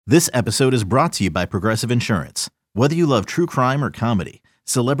This episode is brought to you by Progressive Insurance. Whether you love true crime or comedy,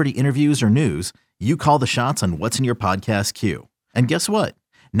 celebrity interviews or news, you call the shots on what's in your podcast queue. And guess what?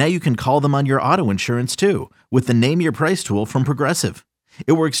 Now you can call them on your auto insurance too with the Name Your Price tool from Progressive.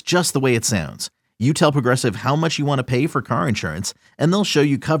 It works just the way it sounds. You tell Progressive how much you want to pay for car insurance, and they'll show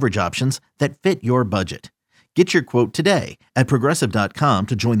you coverage options that fit your budget. Get your quote today at Progressive.com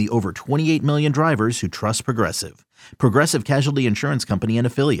to join the over 28 million drivers who trust Progressive. Progressive Casualty Insurance Company and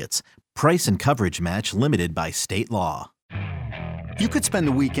Affiliates. Price and coverage match limited by state law. You could spend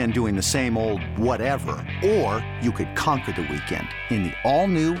the weekend doing the same old whatever, or you could conquer the weekend in the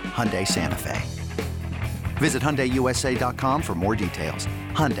all-new Hyundai Santa Fe. Visit HyundaiUSA.com for more details.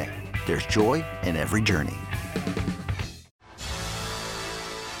 Hyundai, there's joy in every journey.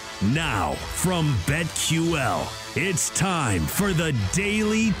 Now, from BetQL, it's time for the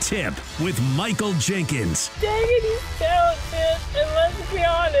Daily Tip with Michael Jenkins. Dang it, he's talented. And let's be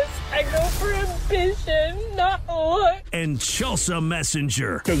honest, I go for ambition, not luck. And Chelsea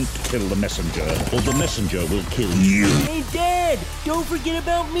Messenger. Don't kill the messenger, or the messenger will kill you. Hey, Dad, don't forget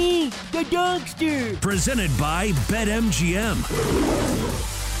about me, the dogster. Presented by BetMGM.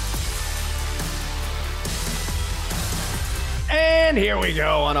 And here we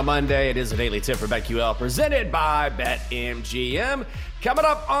go on a Monday. It is a Daily Tip for BetQL presented by BetMGM. Coming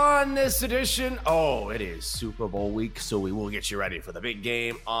up on this edition, it is Super Bowl week, so we will get you ready for the big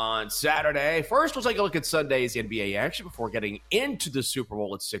game on Saturday. First, we'll take a look at Sunday's NBA action before getting into the Super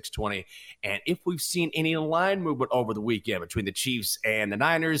Bowl at 6:20. And if we've seen any line movement over the weekend between the Chiefs and the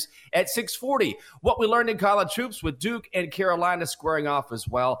Niners at 6:40. What we learned in college hoops with Duke and Carolina squaring off as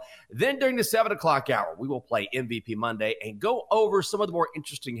well. Then during the 7 o'clock hour, we will play MVP Monday and go over some of the more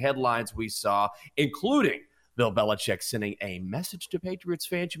interesting headlines we saw, including Bill Belichick sending a message to Patriots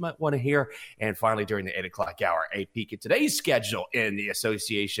fans you might want to hear. And finally, during the 8 o'clock hour, a peek at today's schedule in the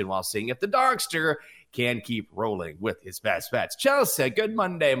association while seeing if the Dogster can keep rolling with his best bets. Chelsea, good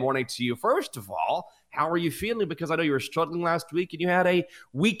Monday morning to you. First of all, how are you feeling? Because I know you were struggling last week and you had a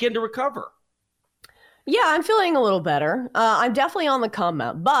weekend to recover. Yeah, I'm feeling a little better. I'm definitely on the come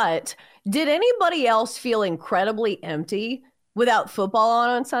up. But did anybody else feel incredibly empty without football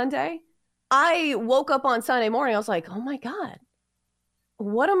on Sunday? I woke up on Sunday morning. I was like, oh, my God,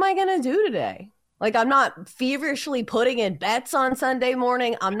 what am I going to do today? Like, I'm not feverishly putting in bets on Sunday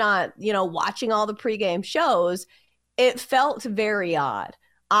morning. I'm not, watching all the pregame shows. It felt very odd.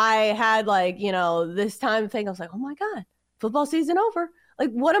 I had this time thing. I was like, oh, my God, football season over. Like,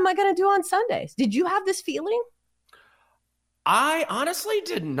 what am I going to do on Sundays? Did you have this feeling? I honestly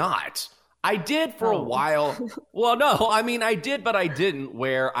did not. I did for a while. Well, no, I did, but I didn't,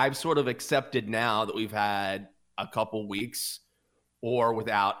 where I've sort of accepted now that we've had a couple weeks or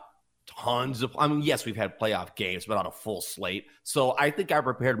without tons of, yes, we've had playoff games, but on a full slate. So I think I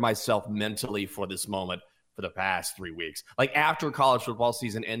prepared myself mentally for this moment for the past 3 weeks. Like after college football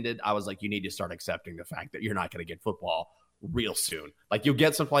season ended, I was like, you need to start accepting the fact that you're not going to get football real soon. Like you'll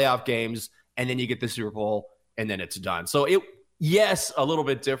get some playoff games and then you get the Super Bowl and then it's done. So yes, a little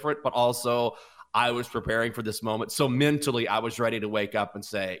bit different, but also I was preparing for this moment. So mentally, I was ready to wake up and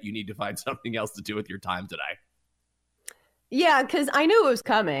say, you need to find something else to do with your time today. Yeah, because I knew it was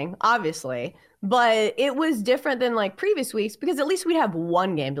coming, obviously, but it was different than like previous weeks because at least we'd have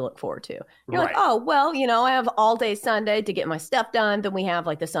one game to look forward to. You're like, oh, well, I have all day Sunday to get my stuff done. Then we have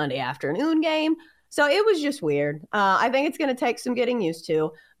like the Sunday afternoon game. So it was just weird. I think it's going to take some getting used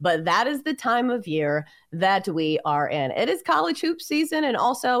to, but that is the time of year that we are in. It is college hoop season. And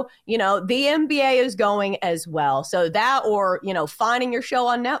also, the NBA is going as well. So that or, finding your show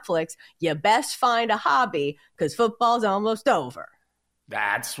on Netflix, you best find a hobby because football's almost over.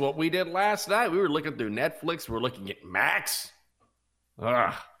 That's what we did last night. We were looking through Netflix. We were looking at Max.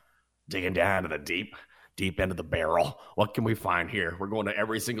 Digging down to the deep end of the barrel. What can we find here? We're going to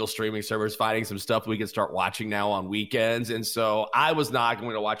every single streaming service, finding some stuff we can start watching now on weekends. And so I was not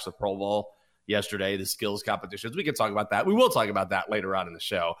going to watch the Pro Bowl yesterday, the skills competitions. We can talk about that. We will talk about that later on in the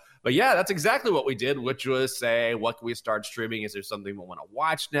show. But yeah, that's exactly what we did, which was say, what can we start streaming? Is there something we want to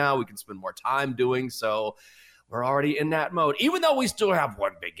watch now? We can spend more time doing. So we're already in that mode, even though we still have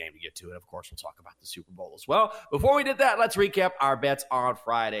one big game to get to. And of course, we'll talk about the Super Bowl as well. Before we did that, let's recap our bets on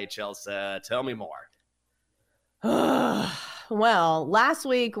Friday. Chelsea, tell me more. Well, last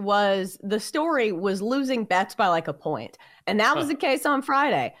week the story was losing bets by like a point. And that was the case on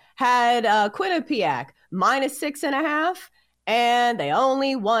Friday. Had Quinnipiac -6.5, and they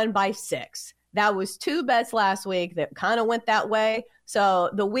only won by 6. That was 2 bets last week that kind of went that way.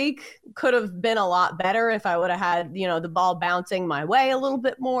 So the week could have been a lot better if I would have had, the ball bouncing my way a little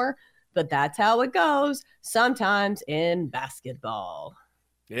bit more. But that's how it goes sometimes in basketball.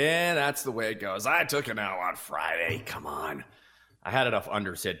 Yeah, that's the way it goes. I took an L on Friday. Come on. I had enough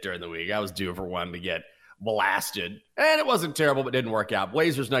unders hit during the week. I was due for one to get blasted. And it wasn't terrible, but didn't work out.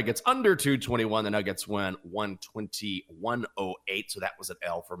 Blazers Nuggets under 221. The Nuggets win 120-108. So that was an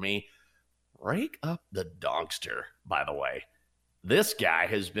L for me. Break up the Donkster, by the way. This guy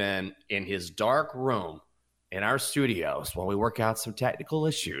has been in his dark room in our studios while we work out some technical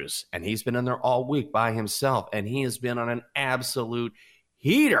issues. And he's been in there all week by himself. And he has been on an absolute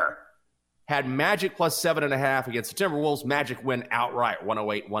heater. Had Magic plus 7.5 against the Timberwolves. Magic win outright,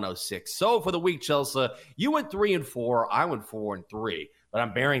 108-106. So for the week, Chelsea, you went 3-4. I went 4-3. But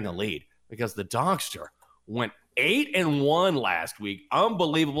I'm bearing the lead because the Dogster went 8-1 last week.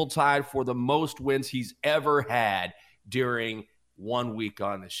 Unbelievable, tied for the most wins he's ever had during 1 week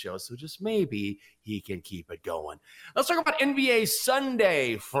on the show. So just maybe he can keep it going. Let's talk about NBA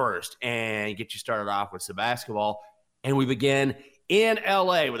Sunday first and get you started off with some basketball. And we begin in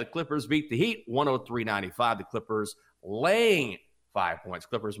LA, where the Clippers beat the Heat 103-95. The Clippers laying 5 points.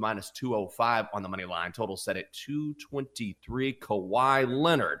 Clippers minus 205 on the money line. Total set at 223. Kawhi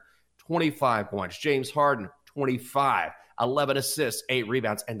Leonard, 25 points. James Harden, 25. 11 assists, 8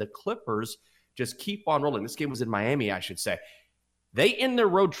 rebounds. And the Clippers just keep on rolling. This game was in Miami, I should say. They end their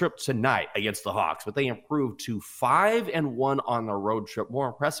road trip tonight against the Hawks, but they improved to 5-1 on their road trip. More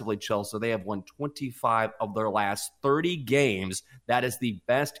impressively, Chelsea, they have won 25 of their last 30 games. That is the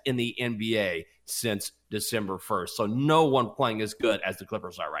best in the NBA since December 1st. So no one playing as good as the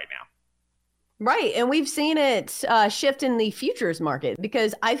Clippers are right now. Right. And we've seen it shift in the futures market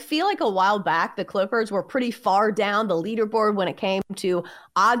because I feel like a while back, the Clippers were pretty far down the leaderboard when it came to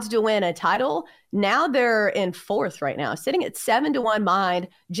odds to win a title. Now they're in fourth right now, sitting at 7-1 behind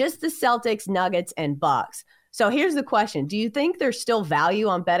just the Celtics, Nuggets, and Bucks. So here's the question. Do you think there's still value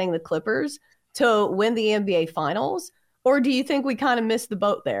on betting the Clippers to win the NBA Finals? Or do you think we kind of missed the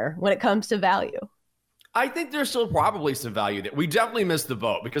boat there when it comes to value? I think there's still probably some value there. We definitely missed the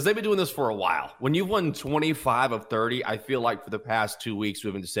boat because they've been doing this for a while. When you've won 25 of 30, I feel like for the past 2 weeks,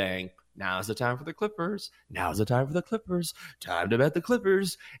 we've been saying, now's the time for the Clippers. Now's the time for the Clippers. Time to bet the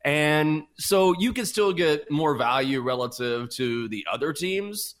Clippers. And so you can still get more value relative to the other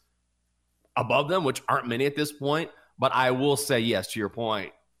teams above them, which aren't many at this point. But I will say, yes, to your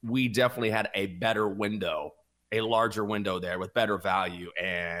point, we definitely had a better window, a larger window there with better value.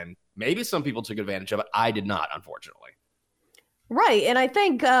 And maybe some people took advantage of it. I did not, unfortunately. Right. And I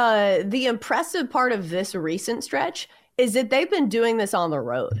think the impressive part of this recent stretch is that they've been doing this on the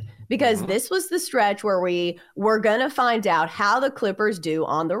road because this was the stretch where we were going to find out how the Clippers do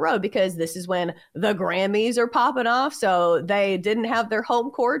on the road because this is when the Grammys are popping off. So they didn't have their home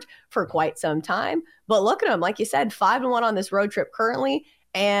court for quite some time. But look at them. Like you said, 5-1 on this road trip currently.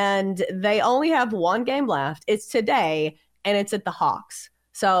 And they only have one game left. It's today, and it's at the Hawks.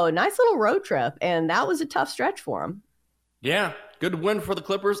 So nice little road trip, and that was a tough stretch for them. Yeah, good win for the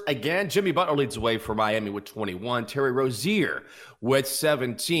Clippers. Again, Jimmy Butler leads the way for Miami with 21. Terry Rozier with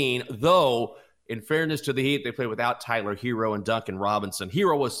 17, though in fairness to the Heat, they played without Tyler Hero and Duncan Robinson.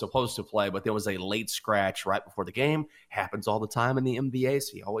 Hero was supposed to play, but there was a late scratch right before the game. Happens all the time in the NBA,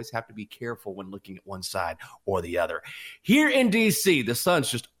 so you always have to be careful when looking at one side or the other. Here in D.C., the Suns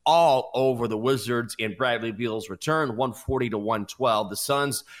just all over the Wizards in Bradley Beal's return, 140-112. The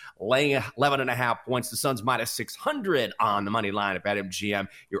Suns laying 11.5 points. The Suns minus 600 on the money line at BetMGM.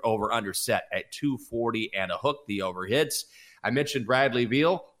 Your over-under set at 240 and a hook. The over hits. I mentioned Bradley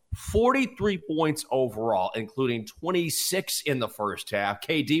Beal. 43 points overall, including 26 in the first half.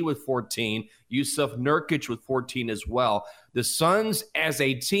 KD with 14. Yusuf Nurkic with 14 as well. The Suns, as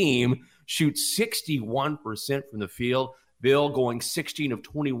a team, shoot 61% from the field. Bill going 16 of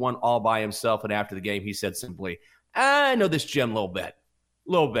 21 all by himself. And after the game, he said simply, I know this gym a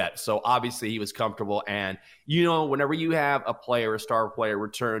little bit. So obviously he was comfortable. And, you know, whenever you have a player, a star player,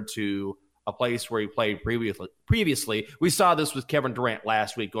 return to a place where he played previously. We saw this with Kevin Durant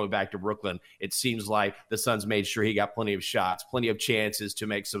last week going back to Brooklyn. It seems like the Suns made sure he got plenty of shots, plenty of chances to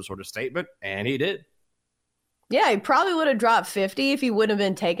make some sort of statement, and he did. Yeah, he probably would have dropped 50 if he wouldn't have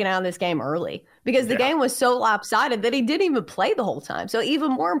been taken out of this game early because the game was so lopsided that he didn't even play the whole time. So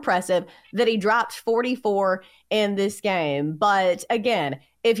even more impressive that he dropped 44 in this game. But again,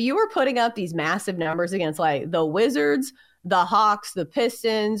 if you were putting up these massive numbers against like the Wizards, the Hawks, the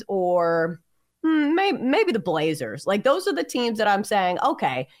Pistons, or maybe the Blazers. Like those are the teams that I'm saying,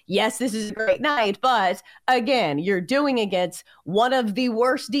 okay, yes, this is a great night. But again, you're doing against one of the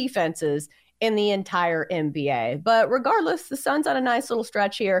worst defenses in the entire NBA. But regardless, the Suns on a nice little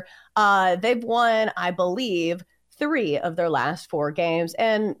stretch here. They've won, I believe, 3 of their last 4 games.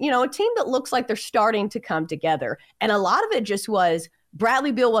 And, you know, a team that looks like they're starting to come together. And a lot of it just was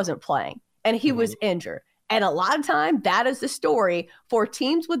Bradley Beal wasn't playing and he was injured. And a lot of time, that is the story for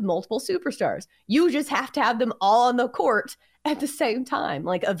teams with multiple superstars. You just have to have them all on the court at the same time.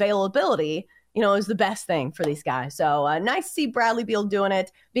 Like availability, is the best thing for these guys. So nice to see Bradley Beal doing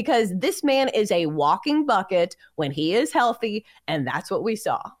it because this man is a walking bucket when he is healthy, and that's what we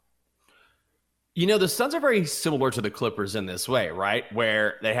saw. The Suns are very similar to the Clippers in this way, right?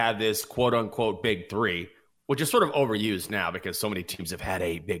 Where they have this quote-unquote big three, which is sort of overused now because so many teams have had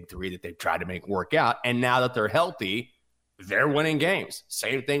a big three that they've tried to make work out. And now that they're healthy, they're winning games.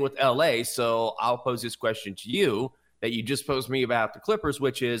 Same thing with LA. So I'll pose this question to you that you just posed me about the Clippers,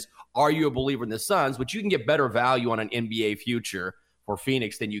 which is, are you a believer in the Suns? But you can get better value on an NBA future for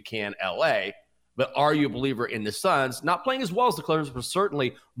Phoenix than you can LA. But are you a believer in the Suns? Not playing as well as the Clippers, but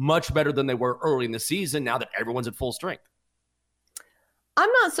certainly much better than they were early in the season now that everyone's at full strength. I'm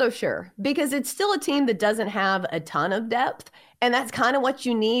not so sure because it's still a team that doesn't have a ton of depth. And that's kind of what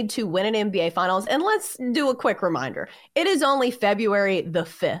you need to win an NBA Finals. And let's do a quick reminder. It is only February the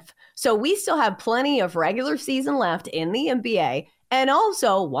 5th. So we still have plenty of regular season left in the NBA. And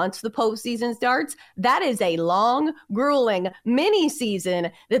also, once the postseason starts, that is a long, grueling mini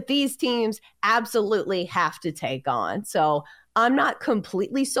season that these teams absolutely have to take on. So I'm not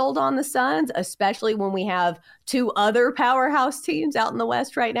completely sold on the Suns, especially when we have two other powerhouse teams out in the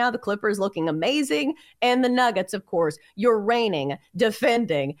West right now. The Clippers looking amazing, and the Nuggets, of course, your reigning,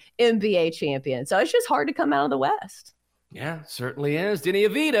 defending NBA champion. So it's just hard to come out of the West. Yeah, certainly is. Denny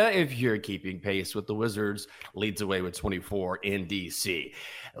Avita, if you're keeping pace with the Wizards, leads away with 24 in D.C.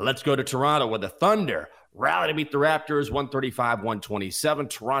 Let's go to Toronto with the Thunder. Rally to beat the Raptors, 135-127.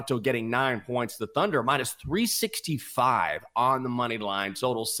 Toronto getting 9 points. The Thunder minus 365 on the money line.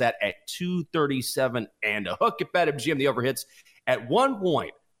 Total set at 237 and a hook at BetMGM. The over hits at 1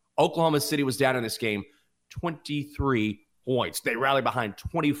 point. Oklahoma City was down in this game, 23 points. They rally behind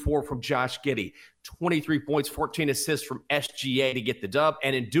 24 from Josh Giddey, 23 points, 14 assists from SGA to get the dub.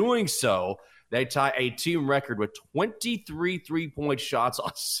 And in doing so, they tie a team record with 23 three-point shots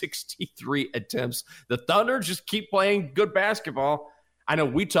on 63 attempts. The Thunder just keep playing good basketball. I know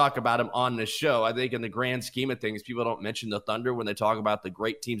we talk about them on the show. I think in the grand scheme of things, people don't mention the Thunder when they talk about the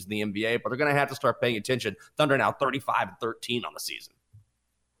great teams in the NBA, but they're going to have to start paying attention. Thunder now 35-13 on the season.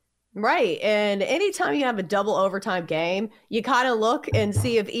 Right. And anytime you have a double overtime game, you kind of look and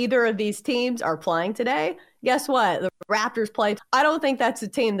see if either of these teams are playing today. Guess what? The Raptors play. I don't think that's a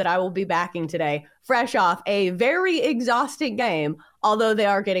team that I will be backing today, fresh off a very exhausting game, although they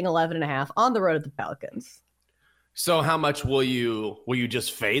are getting 11.5 on the road at the Pelicans. So how much will you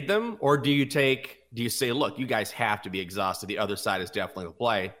just fade them? Or do you say, look, you guys have to be exhausted. The other side is definitely the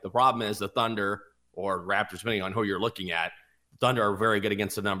play. The problem is the Thunder or Raptors, depending on who you're looking at, Thunder are very good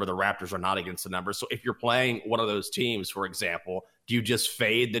against the number. The Raptors are not against the number. So if you're playing one of those teams, for example, do you just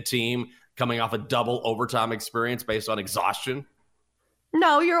fade the team coming off a double overtime experience based on exhaustion?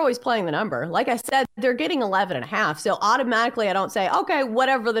 No, you're always playing the number. Like I said, they're getting 11.5. So automatically I don't say, okay,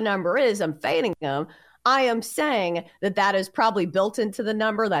 whatever the number is, I'm fading them. I am saying that is probably built into the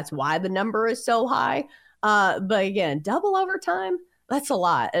number. That's why the number is so high. But again, double overtime, that's a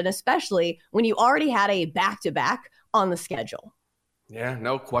lot. And especially when you already had a back-to-back on the schedule. Yeah,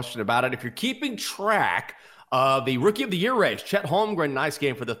 no question about it. If you're keeping track of the Rookie of the Year race, Chet Holmgren, nice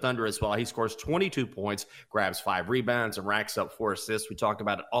game for the Thunder as well. He scores 22 points, grabs 5 rebounds, and racks up 4 assists. We talk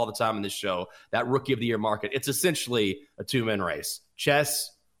about it all the time in this show, that Rookie of the Year market. It's essentially a two-man race.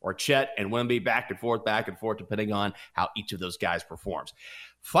 Chet and Wemby back and forth, depending on how each of those guys performs.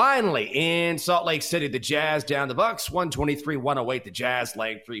 Finally, in Salt Lake City, the Jazz down the Bucks, 123-108. The Jazz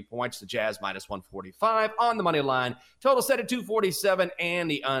laying 3 points. The Jazz minus 145 on the money line. Total set at 247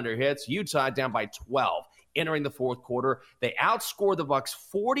 and the under hits. Utah down by 12. Entering the fourth quarter, they outscored the Bucks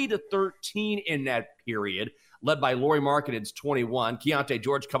 40-13 in that period, led by Lauri Markkanen's 21. Keontae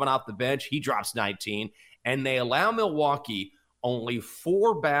George coming off the bench, he drops 19, and they allow Milwaukee only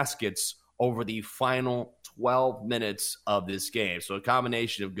 4 baskets over the final 12 minutes of this game. So a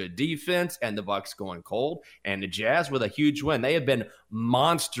combination of good defense and the Bucks going cold, and the Jazz with a huge win. They have been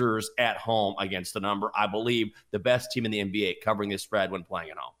monsters at home against the number. I believe the best team in the NBA covering this spread when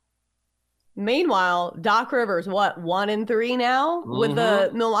playing at home. Meanwhile, Doc Rivers, 1-3 now with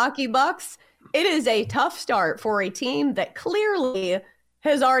the Milwaukee Bucks? It is a tough start for a team that clearly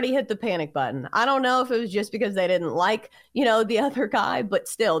has already hit the panic button. I don't know if it was just because they didn't like, the other guy, but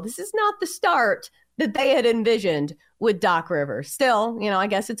still, this is not the start that they had envisioned with Doc Rivers. Still, I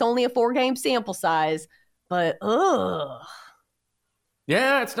guess it's only a 4-game sample size, but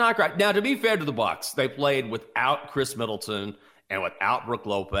yeah, it's not great. Now, to be fair to the Bucks, they played without Chris Middleton And without Brook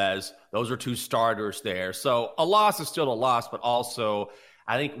Lopez, those are two starters there. So a loss is still a loss, but also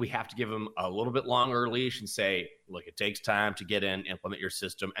I think we have to give him a little bit longer leash and say, look, it takes time to get in, implement your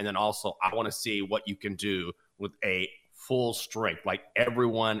system. And then also I want to see what you can do with a full strength, like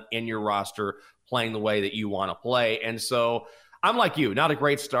everyone in your roster playing the way that you want to play. And so I'm like you, not a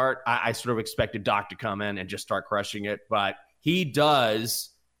great start. I sort of expected Doc to come in and just start crushing it, but he does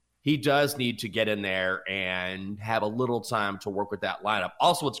need to get in there and have a little time to work with that lineup.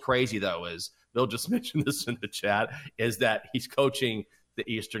 Also, what's crazy, though, is Bill just mentioned this in the chat, is that he's coaching the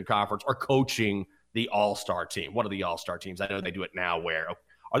Eastern Conference or coaching the All-Star team, one of the All-Star teams. I know they do it now.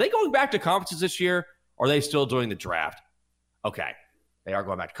 Are they going back to conferences this year, or are they still doing the draft? Okay, they are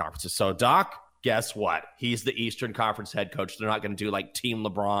going back to conferences. So, Doc, guess what? He's the Eastern Conference head coach. They're not going to do like Team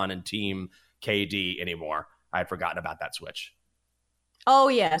LeBron and Team KD anymore. I had forgotten about that switch. Oh,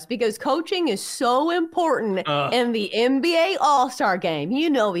 yes, because coaching is so important in the NBA All-Star game. You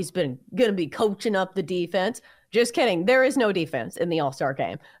know he's been going to be coaching up the defense. Just kidding. There is no defense in the All-Star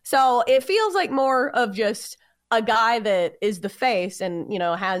game. So it feels like more of just a guy that is the face and, you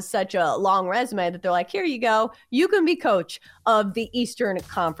know, has such a long resume that they're like, here you go. You can be coach of the Eastern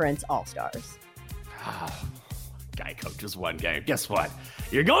Conference All-Stars. Guy coaches one game. Guess what?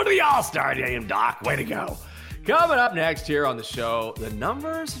 You're going to the All-Star game, Doc. Way to go. Coming up next here on the show, the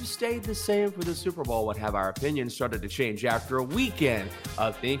numbers have stayed the same for the Super Bowl, but have our opinions started to change after a weekend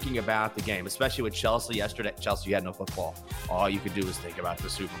of thinking about the game, especially with Chelsea yesterday. Chelsea, you had no football. All you could do is think about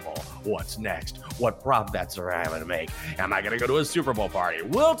the Super Bowl. What's next? What prop bets are I going to make? Am I going to go to a Super Bowl party?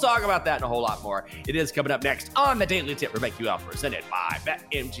 We'll talk about that and a whole lot more. It is coming up next on the Daily Tip for BetQL, presented by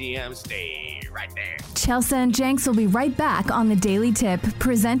BetMGM. Stay right there. Chelsea and Jenks will be right back on the Daily Tip,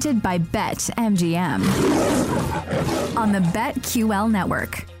 presented by BetMGM. On the BetQL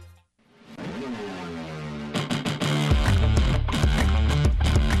network.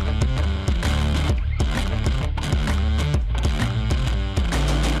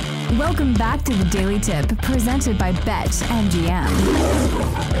 Welcome back to the Daily Tip, presented by BetMGM,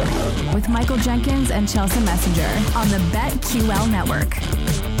 with Michael Jenkins and Chelsea Messenger on the BetQL network.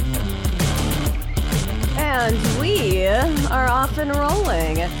 And we are off and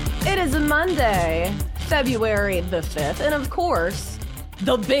rolling. It is a Monday, February the 5th, and of course,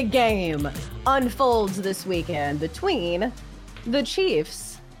 the big game unfolds this weekend between the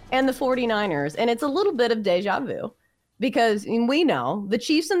Chiefs and the 49ers, and it's a little bit of deja vu because we know the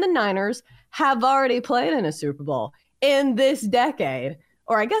Chiefs and the Niners have already played in a Super Bowl in this decade,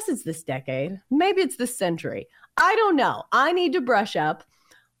 or I guess it's this decade, maybe it's this century. I don't know. I need to brush up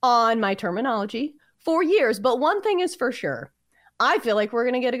on my terminology for years, but one thing is for sure. I feel like we're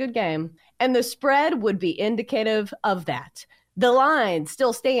going to get a good game, and the spread would be indicative of that. The line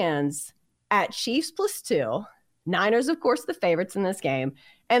still stands at Chiefs +2. Niners, of course, the favorites in this game,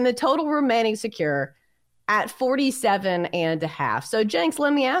 and the total remaining secure at 47.5. So, Jenks,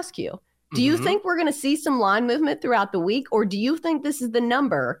 let me ask you, do you think we're going to see some line movement throughout the week, or do you think this is the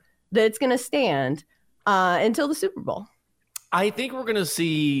number that's going to stand until the Super Bowl? I think we're going to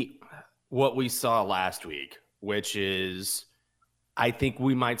see what we saw last week, which is I think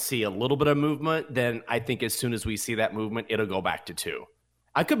we might see a little bit of movement. Then I think as soon as we see that movement, it'll go back to 2.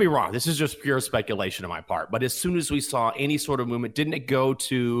 I could be wrong. This is just pure speculation on my part. But as soon as we saw any sort of movement, didn't it go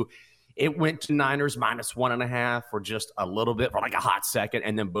to – it went to Niners -1.5 for just a little bit, for like a hot second,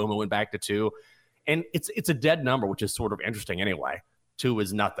 and then boom, it went back to 2. And it's a dead number, which is sort of interesting anyway. 2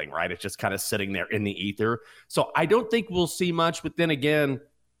 is nothing, right? It's just kind of sitting there in the ether. So I don't think we'll see much. But then again –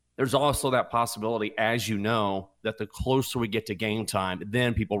 there's also that possibility, as you know, that the closer we get to game time,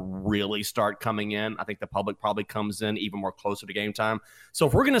 then people really start coming in. I think the public probably comes in even more closer to game time. So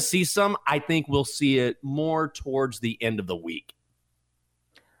if we're going to see some, I think we'll see it more towards the end of the week.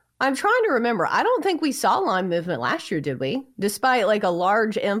 I'm trying to remember. I don't think we saw line movement last year, did we? Despite like a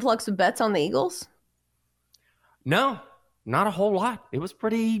large influx of bets on the Eagles? No, not a whole lot. It was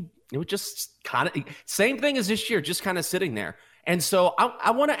just kind of same thing as this year, just kind of sitting there. And so I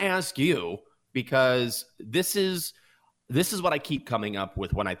want to ask you, because this is what I keep coming up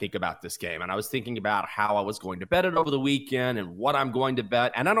with when I think about this game. And I was thinking about how I was going to bet it over the weekend and what I'm going to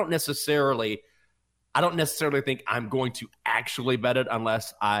bet. And I don't necessarily think I'm going to actually bet it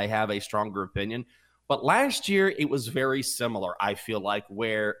unless I have a stronger opinion. But last year, it was very similar, I feel like,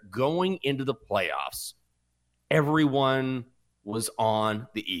 where going into the playoffs, everyone was on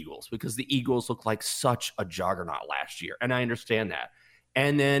the Eagles because the Eagles looked like such a juggernaut last year. And I understand that.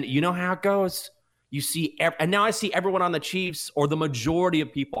 And then you know how it goes. You see, and now I see everyone on the Chiefs, or the majority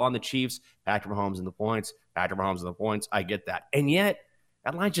of people on the Chiefs, Patrick Mahomes in the points. I get that. And yet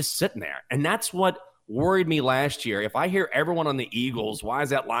that line's just sitting there. And that's what worried me last year. If I hear everyone on the Eagles, why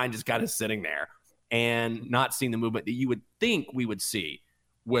is that line just kind of sitting there and not seeing the movement that you would think we would see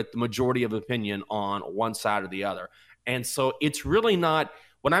with the majority of opinion on one side or the other? And so it's really not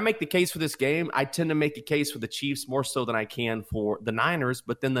 – when I make the case for this game, I tend to make the case for the Chiefs more so than I can for the Niners,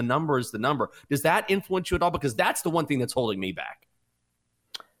 but then the number is the number. Does that influence you at all? Because that's the one thing that's holding me back.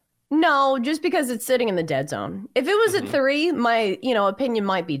 No, just because it's sitting in the dead zone. If it was at 3, my opinion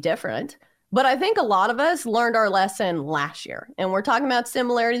might be different. But I think a lot of us learned our lesson last year. And we're talking about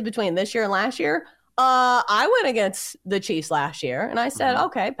similarities between this year and last year. I went against the Chiefs last year, and I said,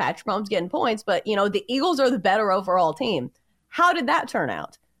 okay, Patrick Mahomes getting points, but, the Eagles are the better overall team. How did that turn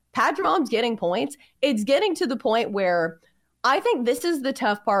out? Patrick Mahomes getting points. It's getting to the point where I think this is the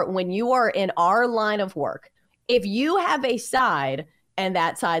tough part when you are in our line of work. If you have a side and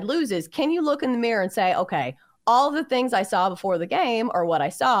that side loses, can you look in the mirror and say, okay, all the things I saw before the game or what I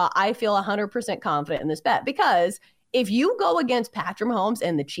saw, I feel 100% confident in this bet? Because if you go against Patrick Mahomes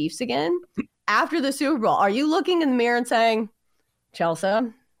and the Chiefs again after the Super Bowl, are you looking in the mirror and saying, Chelsea,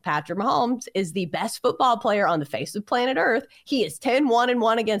 Patrick Mahomes is the best football player on the face of planet Earth. He is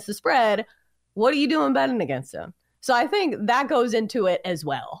 10-1-1 against the spread. What are you doing betting against him? So I think that goes into it as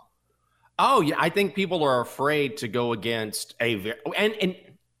well. Oh, yeah. I think people are afraid to go against and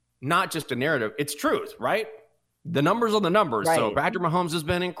not just a narrative. It's truth, right? The numbers are the numbers. Right. So Patrick Mahomes has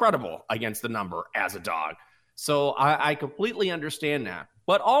been incredible against the number as a dog. So I completely understand that.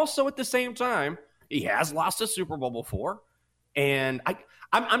 But also at the same time, he has lost a Super Bowl before. And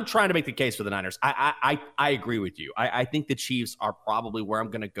I'm trying to make the case for the Niners. I agree with you. I think the Chiefs are probably where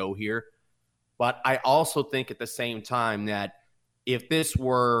I'm going to go here. But I also think at the same time that if this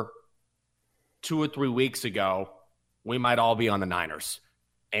were 2 or 3 weeks ago, we might all be on the Niners.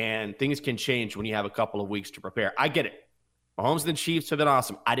 And things can change when you have a couple of weeks to prepare. I get it. Mahomes and the Chiefs have been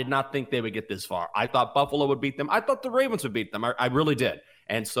awesome. I did not think they would get this far. I thought Buffalo would beat them. I thought the Ravens would beat them. I really did.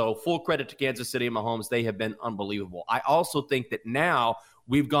 And so full credit to Kansas City and Mahomes. They have been unbelievable. I also think that now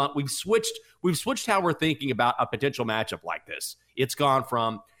we've switched how we're thinking about a potential matchup like this. It's gone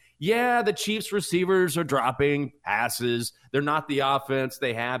from, the Chiefs receivers are dropping passes. They're not the offense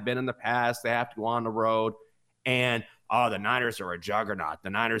they have been in the past. They have to go on the road. And, the Niners are a juggernaut. The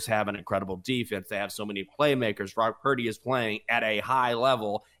Niners have an incredible defense. They have so many playmakers. Brock Purdy is playing at a high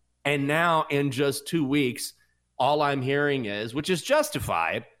level. And now in just 2 weeks, all I'm hearing is, which is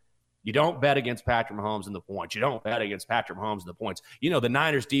justified, you don't bet against Patrick Mahomes in the points. You don't bet against Patrick Mahomes in the points. The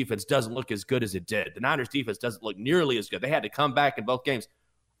Niners defense doesn't look as good as it did. The Niners defense doesn't look nearly as good. They had to come back in both games.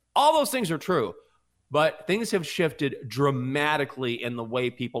 All those things are true, but things have shifted dramatically in the way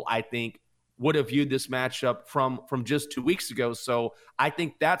people, I think, would have viewed this matchup from just 2 weeks ago. So I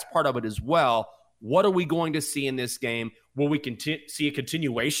think that's part of it as well. What are we going to see in this game? Will we see a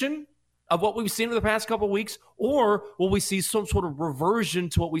continuation of what we've seen in the past couple of weeks, or will we see some sort of reversion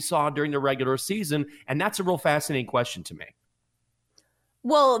to what we saw during the regular season? And that's a real fascinating question to me.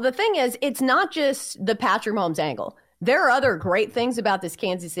 Well, the thing is, it's not just the Patrick Mahomes angle. There are other great things about this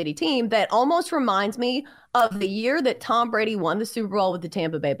Kansas City team that almost reminds me of the year that Tom Brady won the Super Bowl with the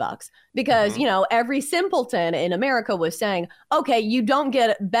Tampa Bay Bucks. Because, every simpleton in America was saying, okay, you don't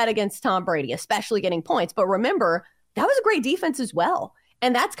bet against Tom Brady, especially getting points. But remember, that was a great defense as well.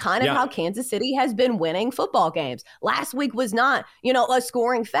 And that's kind of how Kansas City has been winning football games. Last week was not, a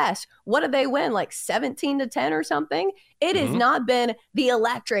scoring fest. What did they win? Like 17-10 or something? It has not been the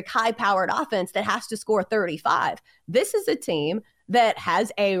electric, high-powered offense that has to score 35. This is a team that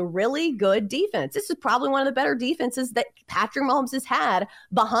has a really good defense. This is probably one of the better defenses that Patrick Mahomes has had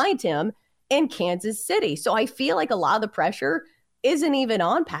behind him in Kansas City. So I feel like a lot of the pressure isn't even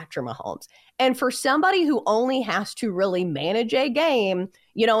on Patrick Mahomes. And for somebody who only has to really manage a game,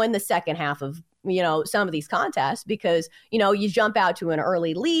 in the second half of, some of these contests, because, you jump out to an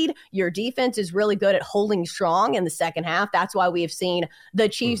early lead, your defense is really good at holding strong in the second half. That's why we have seen the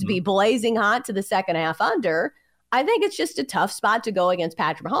Chiefs be blazing hot to the second half under. I think it's just a tough spot to go against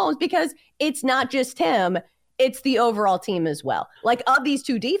Patrick Mahomes because it's not just him, it's the overall team as well. Like, of these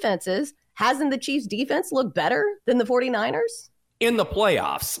two defenses, hasn't the Chiefs defense looked better than the 49ers? In the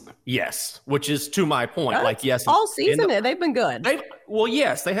playoffs, yes, which is to my point. Yes. All season, they've been good.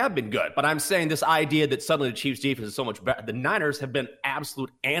 Yes, they have been good. But I'm saying this idea that suddenly the Chiefs defense is so much better. The Niners have been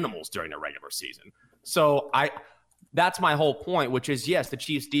absolute animals during the regular season. So that's my whole point, which is, yes, the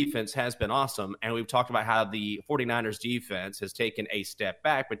Chiefs defense has been awesome. And we've talked about how the 49ers defense has taken a step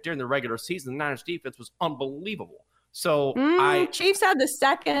back. But during the regular season, the Niners defense was unbelievable. So Chiefs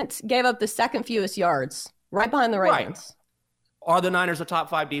gave up the second fewest yards, right behind the Ravens. Right. Are the Niners a top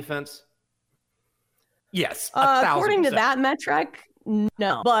 5 defense? Yes. According to that metric,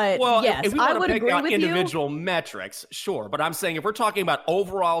 No, but yes, if we I want would to pick agree out with individual metrics, sure. But I'm saying if we're talking about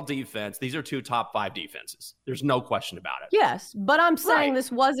overall defense, these are 2 top 5 defenses. There's no question about it. Yes, but I'm saying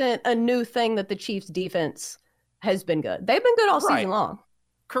this wasn't a new thing that the Chiefs defense has been good. They've been good all season long.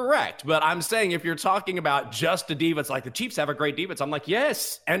 Correct. But I'm saying if you're talking about just the defense, like the Chiefs have a great defense, I'm like,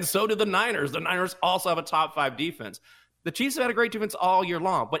 yes. And so do the Niners. The Niners also have a top 5 defense. The Chiefs have had a great defense all year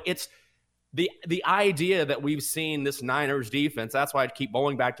long. But it's the idea that we've seen this Niners defense, that's why I keep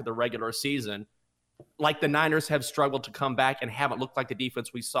going back to the regular season. Like the Niners have struggled to come back and haven't looked like the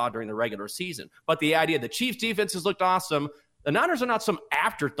defense we saw during the regular season. But the idea the Chiefs defense has looked awesome. The Niners are not some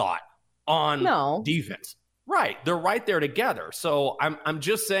afterthought on defense. Right. They're right there together. So I'm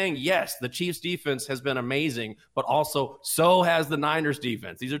just saying, yes, the Chiefs defense has been amazing, but also so has the Niners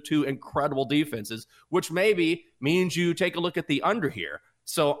defense. These are 2 incredible defenses, which maybe means you take a look at the under here.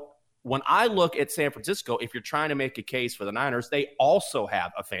 So when I look at San Francisco, if you're trying to make a case for the Niners, they also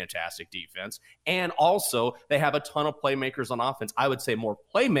have a fantastic defense. And also they have a ton of playmakers on offense. I would say more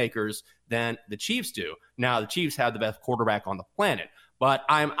playmakers than the Chiefs do. Now, the Chiefs have the best quarterback on the planet, but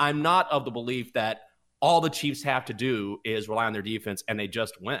I'm not of the belief that all the Chiefs have to do is rely on their defense and they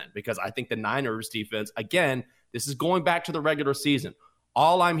just win, because I think the Niners defense, again, this is going back to the regular season.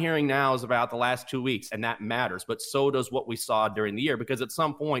 All I'm hearing now is about the last 2 weeks, and that matters, but so does what we saw during the year, because at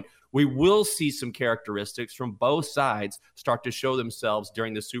some point we will see some characteristics from both sides start to show themselves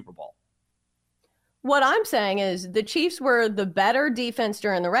during the Super Bowl. What I'm saying is the Chiefs were the better defense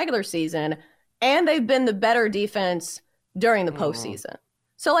during the regular season, and they've been the better defense during the postseason.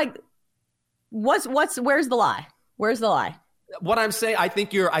 So, like, where's the lie? Where's the lie? What I'm saying, I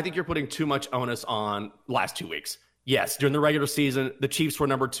think you're putting too much onus on last 2 weeks. Yes, during the regular season, the Chiefs were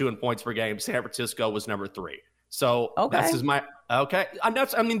number 2 in points per game. San Francisco was number 3. So this is my okay.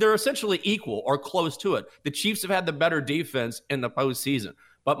 I mean, they're essentially equal or close to it. The Chiefs have had the better defense in the postseason.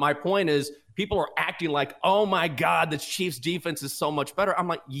 But my point is, people are acting like, oh my God, the Chiefs defense is so much better. I'm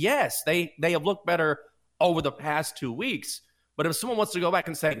like, yes, they have looked better over the past 2 weeks. But if someone wants to go back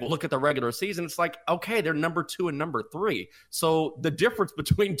and say, well, look at the regular season, it's like, okay, they're number 2 and number 3. So the difference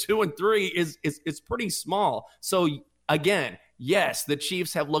between 2 and 3 is pretty small. So again, yes, the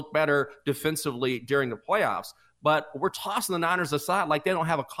Chiefs have looked better defensively during the playoffs, but we're tossing the Niners aside like they don't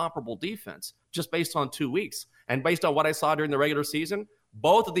have a comparable defense just based on 2 weeks. And based on what I saw during the regular season,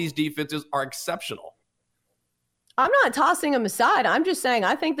 both of these defenses are exceptional. I'm not tossing them aside. I'm just saying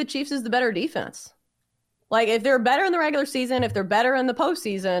I think the Chiefs is the better defense. Like, if they're better in the regular season, if they're better in the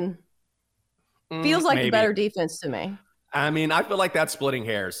postseason, feels like the better defense to me. I mean, I feel like that's splitting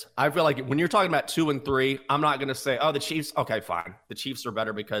hairs. I feel like when you're talking about 2 and 3, I'm not going to say, oh, the Chiefs. Okay, fine. The Chiefs are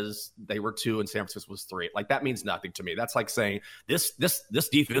better because they were 2 and San Francisco was 3. Like, that means nothing to me. That's like saying this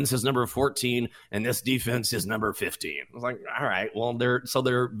defense is number 14 and this defense is number 15. I was like, all right, well,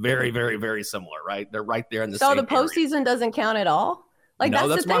 they're very, very, very similar, right? They're right there in the same So the postseason area. Doesn't count at all? Like, no,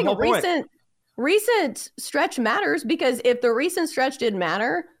 that's the my thing. whole point. Recent stretch matters, because if the recent stretch didn't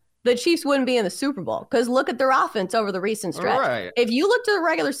matter, the Chiefs wouldn't be in the Super Bowl, because look at their offense over the recent stretch. Right. If you look to the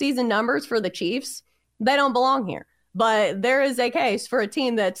regular season numbers for the Chiefs, they don't belong here. But there is a case for a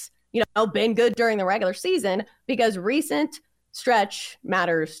team that's, been good during the regular season, because recent stretch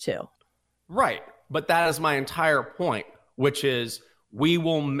matters too. Right. But that is my entire point, which is we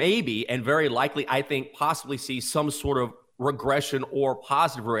will maybe and very likely, I think, possibly see some sort of regression or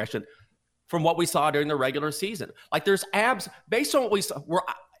positive regression from what we saw during the regular season. Like, there's based on what we saw.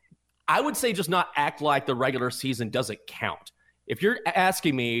 I would say just not act like the regular season doesn't count. If you're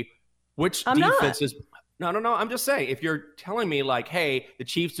asking me which defense is no, I'm just saying, if you're telling me like, hey, the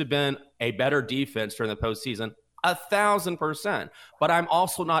Chiefs have been a better defense during the postseason, 1,000%. But I'm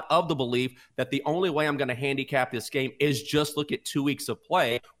also not of the belief that the only way I'm going to handicap this game is just look at 2 weeks of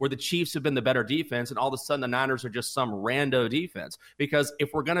play where the Chiefs have been the better defense and all of a sudden the Niners are just some rando defense. Because if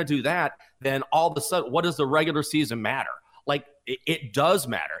we're going to do that, then all of a sudden, what does the regular season matter? Like, it does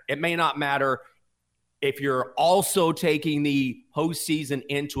matter. It may not matter if you're also taking the postseason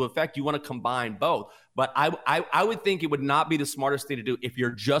into effect. You want to combine both. But I would think it would not be the smartest thing to do if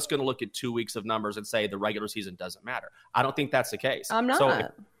you're just going to look at 2 weeks of numbers and say the regular season doesn't matter. I don't think that's the case. I'm not.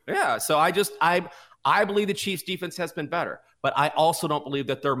 So I believe the Chiefs defense has been better, but I also don't believe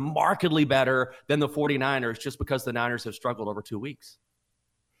that they're markedly better than the 49ers just because the Niners have struggled over 2 weeks.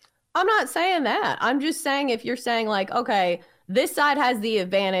 I'm not saying that. I'm just saying, if you're saying like, okay, this side has the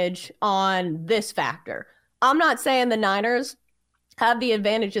advantage on this factor, I'm not saying the Niners have the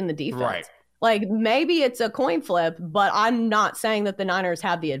advantage in the defense. Right. Like, maybe it's a coin flip, but I'm not saying that the Niners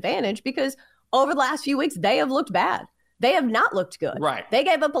have the advantage, because over the last few weeks, they have looked bad. They have not looked good. Right. They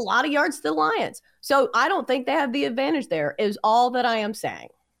gave up a lot of yards to the Lions. So I don't think they have the advantage there, is all that I am saying.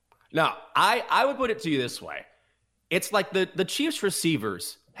 Now, I would put it to you this way. It's like the Chiefs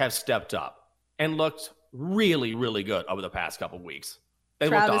receivers have stepped up and looked really, really good over the past couple of weeks. They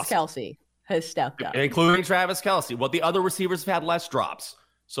Travis Kelce has stepped up. Including Travis Kelce. Well, the other receivers have had less drops.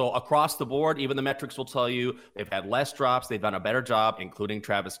 So across the board, even the metrics will tell you they've had less drops. They've done a better job, including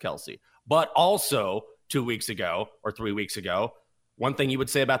Travis Kelce. But also 2 weeks ago or 3 weeks ago, one thing you would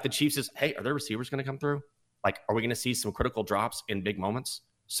say about the Chiefs is, hey, are their receivers going to come through? Like, are we going to see some critical drops in big moments?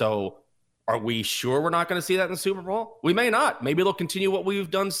 So are we sure we're not going to see that in the Super Bowl? We may not. Maybe they'll continue what we've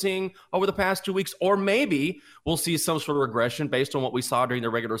done seeing over the past 2 weeks, or maybe we'll see some sort of regression based on what we saw during the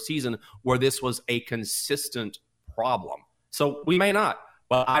regular season where this was a consistent problem. So we may not.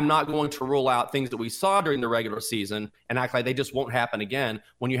 But I'm not going to rule out things that we saw during the regular season and act like they just won't happen again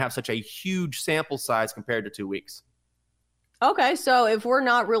when you have such a huge sample size compared to 2 weeks. Okay, so if we're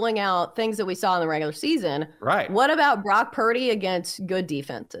not ruling out things that we saw in the regular season, right? What about Brock Purdy against good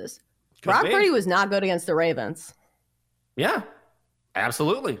defenses? Brock Purdy was not good against the Ravens. Yeah,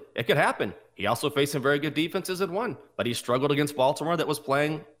 absolutely. It could happen. He also faced some very good defenses and won, but he struggled against Baltimore that was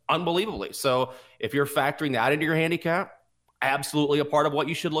playing unbelievably. So if you're factoring that into your handicap, absolutely a part of what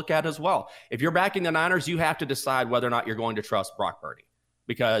you should look at as well. If you're backing the Niners, you have to decide whether or not you're going to trust Brock Purdy,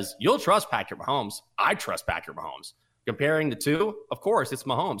 because you'll trust Patrick Mahomes. I trust Patrick Mahomes. Comparing the two, of course, it's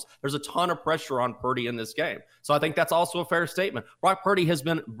Mahomes. There's a ton of pressure on Purdy in this game. So I think that's also a fair statement. Brock Purdy has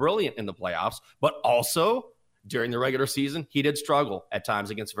been brilliant in the playoffs, but also during the regular season, he did struggle at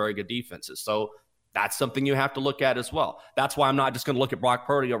times against very good defenses. So that's something you have to look at as well. That's why I'm not just going to look at Brock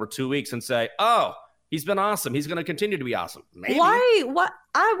Purdy over 2 weeks and say, oh, he's been awesome. He's going to continue to be awesome. Maybe. Why? What?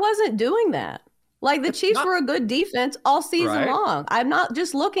 I wasn't doing that. Like, the Chiefs were a good defense all season long. I'm not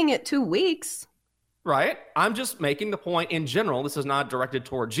just looking at 2 weeks. Right. I'm just making the point in general. This is not directed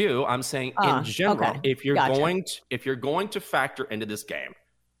towards you. I'm saying in general, if you're going to factor into this game,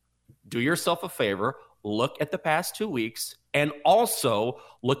 do yourself a favor, look at the past 2 weeks, and also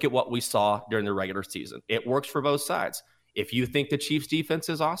look at what we saw during the regular season. It works for both sides. If you think the Chiefs defense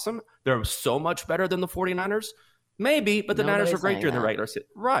is awesome, they're so much better than the 49ers, maybe, but the Niners are great during the regular season.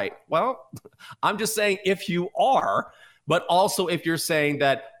 Right. Well, I'm just saying if you are, but also if you're saying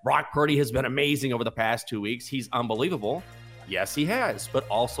that Brock Purdy has been amazing over the past 2 weeks, he's unbelievable. Yes, he has, but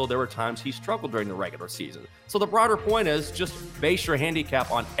also there were times he struggled during the regular season. So the broader point is just base your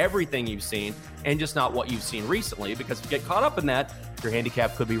handicap on everything you've seen and just not what you've seen recently, because if you get caught up in that, your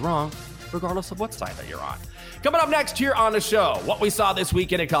handicap could be wrong, regardless of what side that you're on. Coming up next here on the show, what we saw this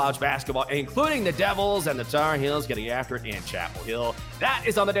weekend in college basketball, including the Devils and the Tar Heels getting after it in Chapel Hill. That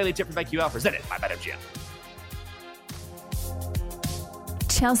is on the Daily Tip from BetQL, presented by BetMGM.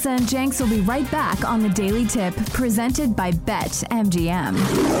 Chelsea and Jenks will be right back on the Daily Tip, presented by BetMGM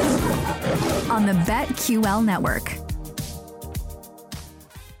on the BetQL network.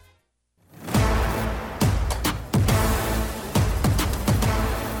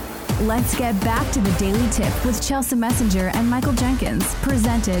 Let's get back to the Daily Tip with Chelsea Messenger and Michael Jenkins,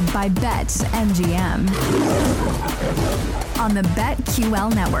 presented by BetMGM on the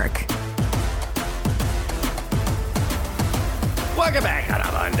BetQL network. Welcome back on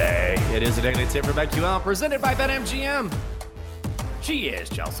a Monday. It is a Daily Tip for BetQL, presented by BetMGM. She is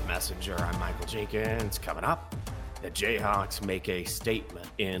Chelsea Messenger. I'm Michael Jenkins. Coming up, the Jayhawks make a statement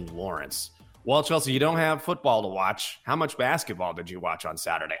in Lawrence. Well, Chelsea, you don't have football to watch. How much basketball did you watch on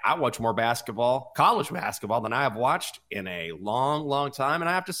Saturday? I watched more basketball, college basketball, than I have watched in a long, long time. And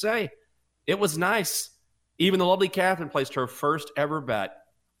I have to say, it was nice. Even the lovely Catherine placed her first ever bet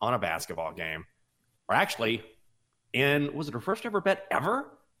on a basketball game. Or actually, was it her first ever bet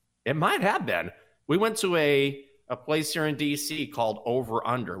ever? It might have been. We went to a place here in D.C. called Over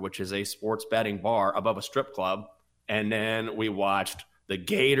Under, which is a sports betting bar above a strip club. And then we watched the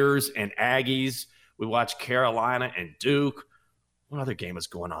Gators and Aggies. We watched Carolina and Duke. What other game was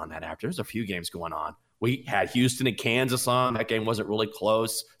going on that after? There's a few games going on. We had Houston and Kansas on. That game wasn't really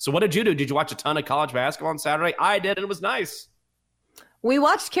close. So what did you do? Did you watch a ton of college basketball on Saturday? I did, and it was nice. We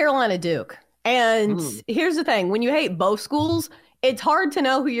watched Carolina Duke. And here's the thing. When you hate both schools, it's hard to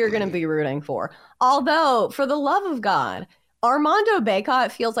know who you're going to be rooting for. Although, for the love of God, Armando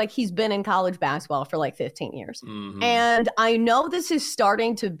Bacot feels like he's been in college basketball for like 15 years. And I know this is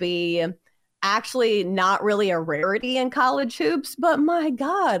starting to be actually not really a rarity in college hoops, but my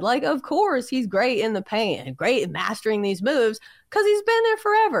God, like, of course, he's great in the paint and great at mastering these moves because he's been there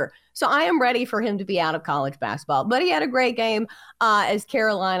forever. So I am ready for him to be out of college basketball. But he had a great game as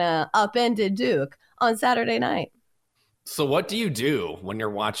Carolina upended Duke on Saturday night. So what do you do when you're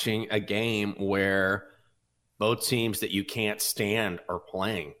watching a game where both teams that you can't stand are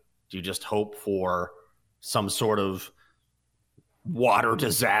playing. Do you just hope for some sort of water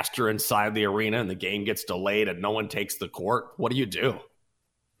disaster inside the arena and the game gets delayed and no one takes the court? What do you do?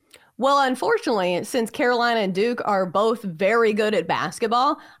 Well, unfortunately, since Carolina and Duke are both very good at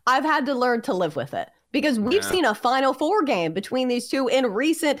basketball, I've had to learn to live with it because we've seen a Final Four game between these two in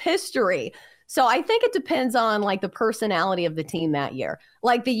recent history. So I think it depends on like the personality of the team that year.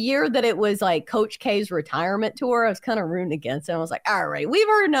 Like the year that it was like Coach K's retirement tour, I was kind of rooting against him. I was like, all right, we've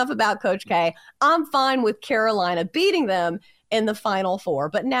heard enough about Coach K. I'm fine with Carolina beating them in the Final Four.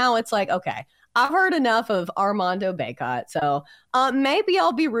 But now it's like, okay, I've heard enough of Armando Bacot. So maybe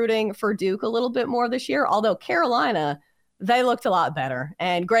I'll be rooting for Duke a little bit more this year. Although Carolina, they looked a lot better.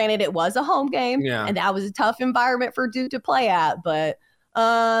 And granted, it was a home game. And that was a tough environment for Duke to play at. But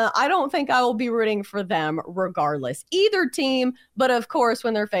I don't think I will be rooting for them regardless. Either team. But of course,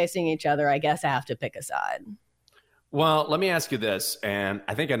 when they're facing each other, I guess I have to pick a side. Well, let me ask you this. And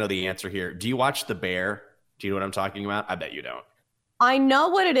I think I know the answer here. Do you watch The Bear? Do you know what I'm talking about? I bet you don't. I know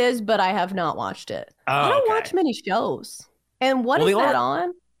what it is, but I have not watched it. Oh, I don't watch many shows. And what is that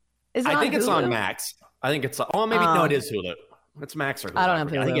on? Is it I think on it's Hulu? on Max. I think it's no, it is Hulu. It's Max or Hulu. I don't have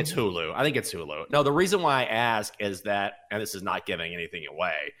Hulu. I think it's Hulu. No, the reason why I ask is that, and this is not giving anything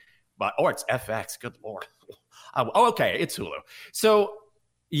away, or it's FX. Good Lord. Okay, it's Hulu. So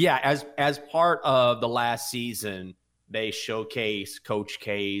yeah, as part of the last season, they showcase Coach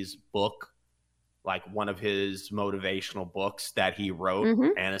K's book, like one of his motivational books that he wrote.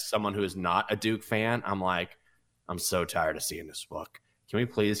 And as someone who is not a Duke fan, I'm like, I'm so tired of seeing this book. Can we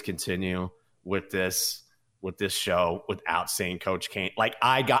please continue with this show without seeing Coach K? Like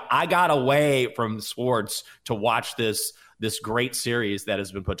I got away from sports to watch this great series that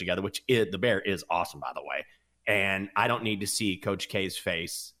has been put together, which The Bear is awesome, by the way. And I don't need to see Coach K's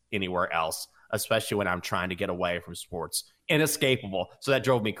face anywhere else, especially when I'm trying to get away from sports. Inescapable. So that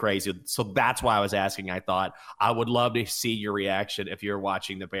drove me crazy. So that's why I was asking. I thought I would love to see your reaction if you're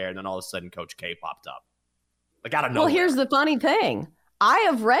watching The Bear and then all of a sudden Coach K popped up. Like, I don't know. Well, here's the funny thing. I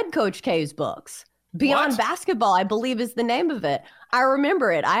have read Coach K's books. Beyond Basketball, I believe is the name of it. I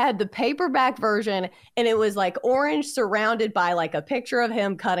remember it. I had the paperback version and it was like orange surrounded by like a picture of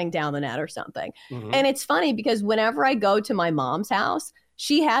him cutting down the net or something. And it's funny because whenever I go to my mom's house,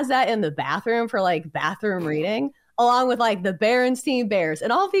 she has that in the bathroom for like bathroom reading, along with like the Berenstain Bears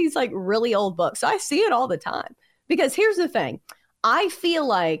and all these like really old books. So I see it all the time because here's the thing. I feel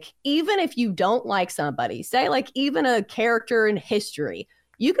like even if you don't like somebody, say like even a character in history,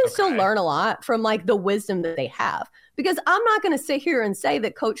 you can still learn a lot from like the wisdom that they have, because I'm not going to sit here and say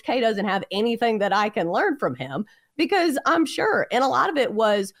that Coach K doesn't have anything that I can learn from him, because I'm sure. And a lot of it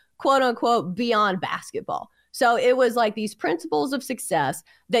was quote unquote beyond basketball. So it was like these principles of success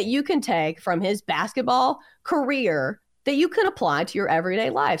that you can take from his basketball career that you can apply to your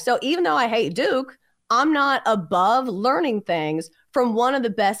everyday life. So even though I hate Duke, I'm not above learning things from one of the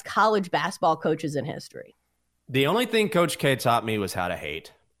best college basketball coaches in history. The only thing Coach K taught me was how to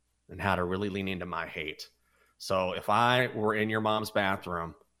hate and how to really lean into my hate. So if I were in your mom's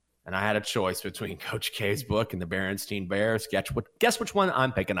bathroom and I had a choice between Coach K's book and the Berenstain Bears, guess which one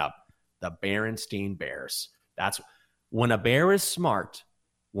I'm picking up? The Berenstain Bears. That's when a bear is smart,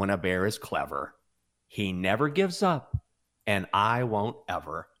 when a bear is clever, he never gives up, and I won't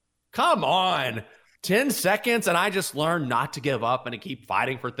ever. Come on. 10 seconds, and I just learned not to give up and to keep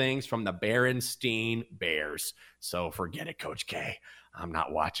fighting for things from the Berenstain Bears. So forget it, Coach K. I'm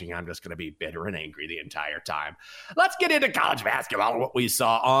not watching. I'm just going to be bitter and angry the entire time. Let's get into college basketball and what we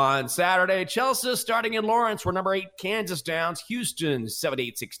saw on Saturday. Chelsea starting in Lawrence. We're number 8, Kansas Downs. Houston,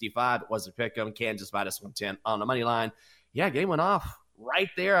 78-65. It was a pick 'em. Kansas minus 110 on the money line. Yeah, game went off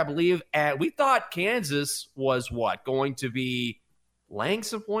right there, I believe. We thought Kansas was going to be laying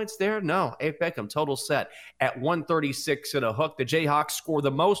some points there? No, Abe Beckham, total set at 136 and a hook. The Jayhawks score the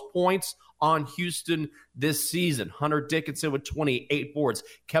most points on Houston this season. Hunter Dickinson with 28 boards.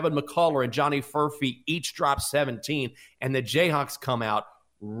 Kevin McCullough and Johnny Furphy each dropped 17. And the Jayhawks come out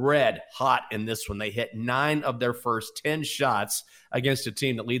red hot in this one. They hit 9 of their first 10 shots against a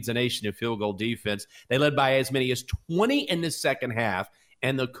team that leads the nation in field goal defense. They led by as many as 20 in the second half,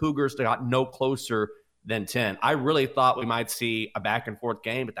 and the Cougars got no closer than 10. I really thought we might see a back-and-forth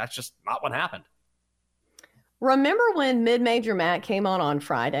game, but that's just not what happened. Remember when Mid-Major Matt came on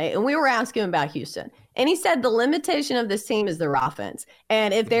Friday, and we were asking him about Houston, and he said the limitation of this team is their offense.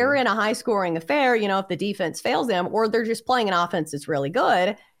 And if they're in a high-scoring affair, if the defense fails them, or they're just playing an offense that's really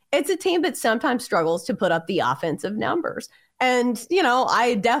good, it's a team that sometimes struggles to put up the offensive numbers. And,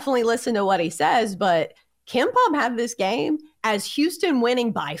 I definitely listen to what he says, but KenPom had this game, as Houston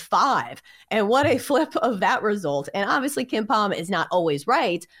winning by 5. And what a flip of that result. And obviously, KenPom is not always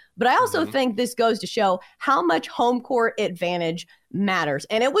right. But I also think this goes to show how much home court advantage matters.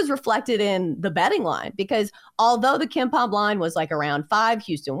 And it was reflected in the betting line, because although the KenPom line was like around 5,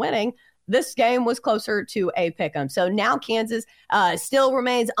 Houston winning, this game was closer to a pick'em. So now Kansas still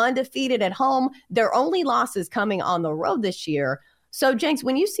remains undefeated at home. Their only losses coming on the road this year. So, Jenks,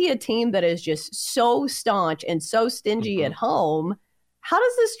 when you see a team that is just so staunch and so stingy at home, how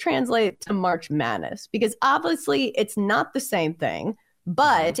does this translate to March Madness? Because obviously it's not the same thing.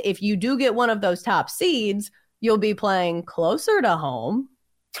 But if you do get one of those top seeds, you'll be playing closer to home.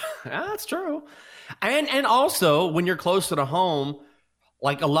 That's true. And also, when you're closer to home,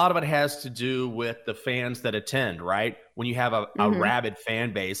 like a lot of it has to do with the fans that attend, right? When you have a rabid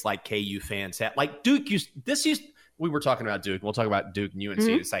fan base like KU fans have, like Duke we were talking about Duke. We'll talk about Duke and UNC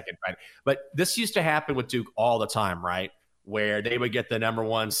in a second, right? But this used to happen with Duke all the time, right? Where they would get the number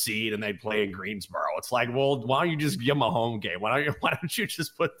 1 seed and they'd play in Greensboro. It's like, well, why don't you just give them a home game? Why don't you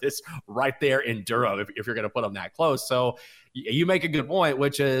just put this right there in Durham if you're going to put them that close? So you make a good point,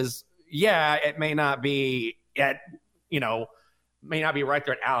 which is, yeah, it may not be may not be right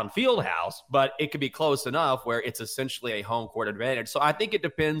there at Allen Fieldhouse, but it could be close enough where it's essentially a home court advantage. So I think it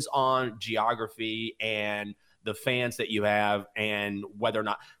depends on geography and the fans that you have and whether or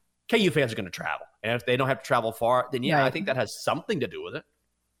not KU fans are going to travel. And if they don't have to travel far, then I think that has something to do with it.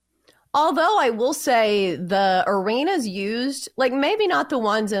 Although I will say the arenas used, like maybe not the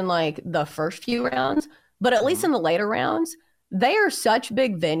ones in like the first few rounds, but at least in the later rounds, they are such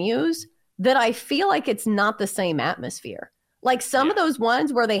big venues that I feel like it's not the same atmosphere. Like some of those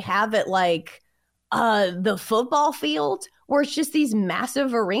ones where they have it like the football field, where it's just these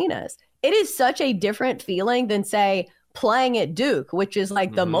massive arenas. It is such a different feeling than, say, playing at Duke, which is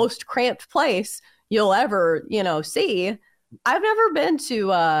like the most cramped place you'll ever, see. I've never been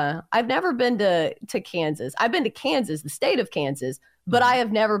to Kansas. I've been to Kansas, the state of Kansas, but I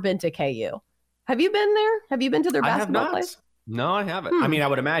have never been to KU. Have you been there? Have you been to their basketball place? No, I haven't. I mean, I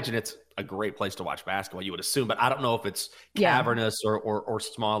would imagine it's a great place to watch basketball, you would assume, but I don't know if it's cavernous or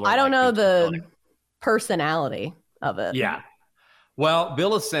smaller. I don't know the personality of it. Yeah. Well,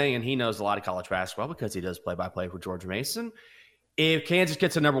 Bill is saying, and he knows a lot of college basketball because he does play-by-play for George Mason, if Kansas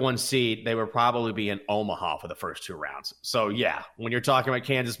gets a number 1 seed, they would probably be in Omaha for the first 2 rounds. So, yeah, when you're talking about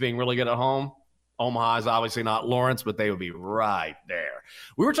Kansas being really good at home, Omaha is obviously not Lawrence, but they would be right there.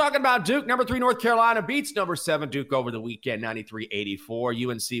 We were talking about Duke. Number 3, North Carolina beats number 7, Duke, over the weekend,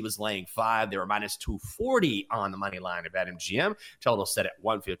 93-84. UNC was laying 5. They were minus 240 on the money line at BetMGM. Total set at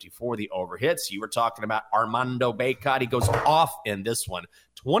 154, the over hits. You were talking about Armando Bacot. He goes off in this one.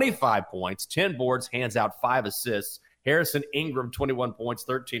 25 points, 10 boards, hands out 5 assists. Harrison Ingram, 21 points,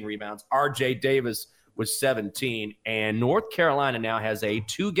 13 rebounds. R.J. Davis with 17. And North Carolina now has a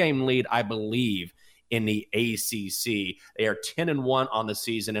 2-game lead, I believe, in the ACC. They are 10-1 on the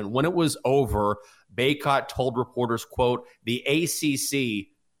season. And when it was over, Bacot told reporters, quote, "The ACC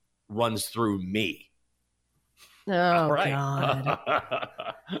runs through me." Oh, God.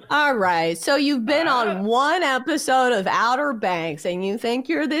 All right. So you've been on one episode of Outer Banks and you think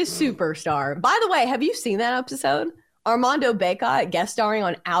you're this superstar. By the way, have you seen that episode? Armando Bacot guest starring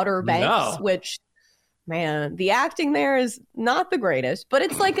on Outer Banks, which, man, the acting there is not the greatest, but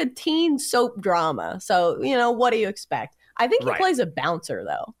it's like a teen soap drama. So, what do you expect? I think he plays a bouncer,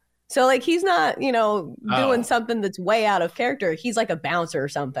 though. So, like, he's not, doing something that's way out of character. He's like a bouncer or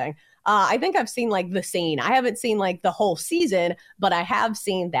something. I think I've seen like the scene. I haven't seen like the whole season, but I have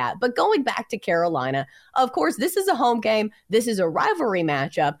seen that. But going back to Carolina, of course, this is a home game. This is a rivalry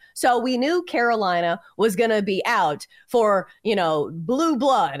matchup. So we knew Carolina was going to be out for, blue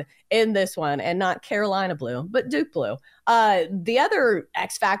blood in this one, and not Carolina blue, but Duke blue. The other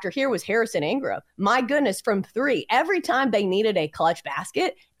X factor here was Harrison Ingram. My goodness, from 3, every time they needed a clutch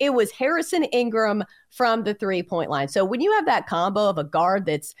basket, it was Harrison Ingram from the 3-point line. So when you have that combo of a guard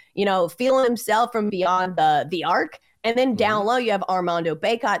that's, feeling himself from beyond the arc, and then down low, you have Armando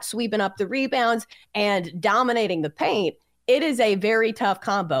Bacot sweeping up the rebounds and dominating the paint, it is a very tough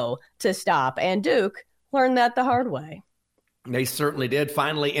combo to stop. And Duke learned that the hard way. They certainly did.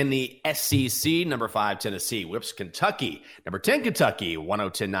 Finally, in the SEC, number 5, Tennessee whips Kentucky. Number 10, Kentucky,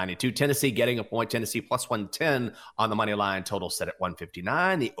 110-92. Tennessee getting a point. Tennessee plus 110 on the money line. Total set at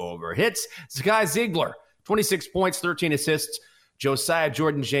 159. The over hits. Zakai Ziegler, 26 points, 13 assists. Josiah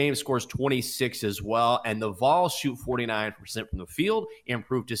Jordan-James scores 26 as well. And the Vols shoot 49% from the field,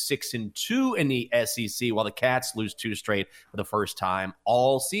 improved to 6-2 in the SEC, while the Cats lose 2 straight for the first time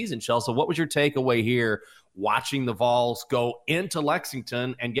all season. Chelsea, what was your takeaway here watching the Vols go into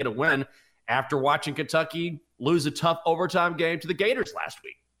Lexington and get a win after watching Kentucky lose a tough overtime game to the Gators last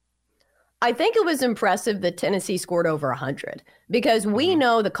week. I think it was impressive that Tennessee scored over 100 because we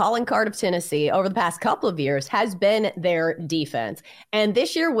know the calling card of Tennessee over the past couple of years has been their defense. And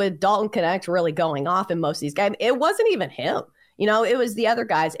this year with Dalton Knecht really going off in most of these games, it wasn't even him. It was the other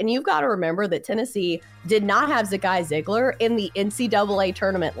guys. And you've got to remember that Tennessee did not have Zakai Ziegler in the NCAA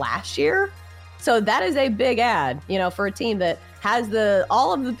tournament last year. So that is a big add, for a team that has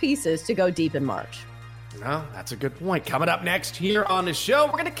all of the pieces to go deep in March. No, that's a good point. Coming up next here on the show,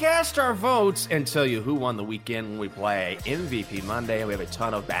 we're going to cast our votes and tell you who won the weekend when we play MVP Monday. And we have a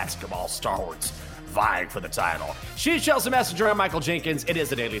ton of basketball stalwarts vying for the title. She's Chelsea Messenger. I'm Michael Jenkins. It is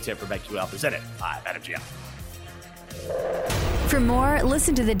the Daily Tip for BetQL, presented by BetMGM. For more,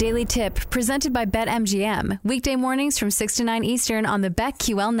 listen to the Daily Tip presented by BetMGM. Weekday mornings from 6 to 9 Eastern on the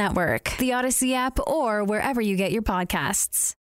BetQL network, the Odyssey app, or wherever you get your podcasts.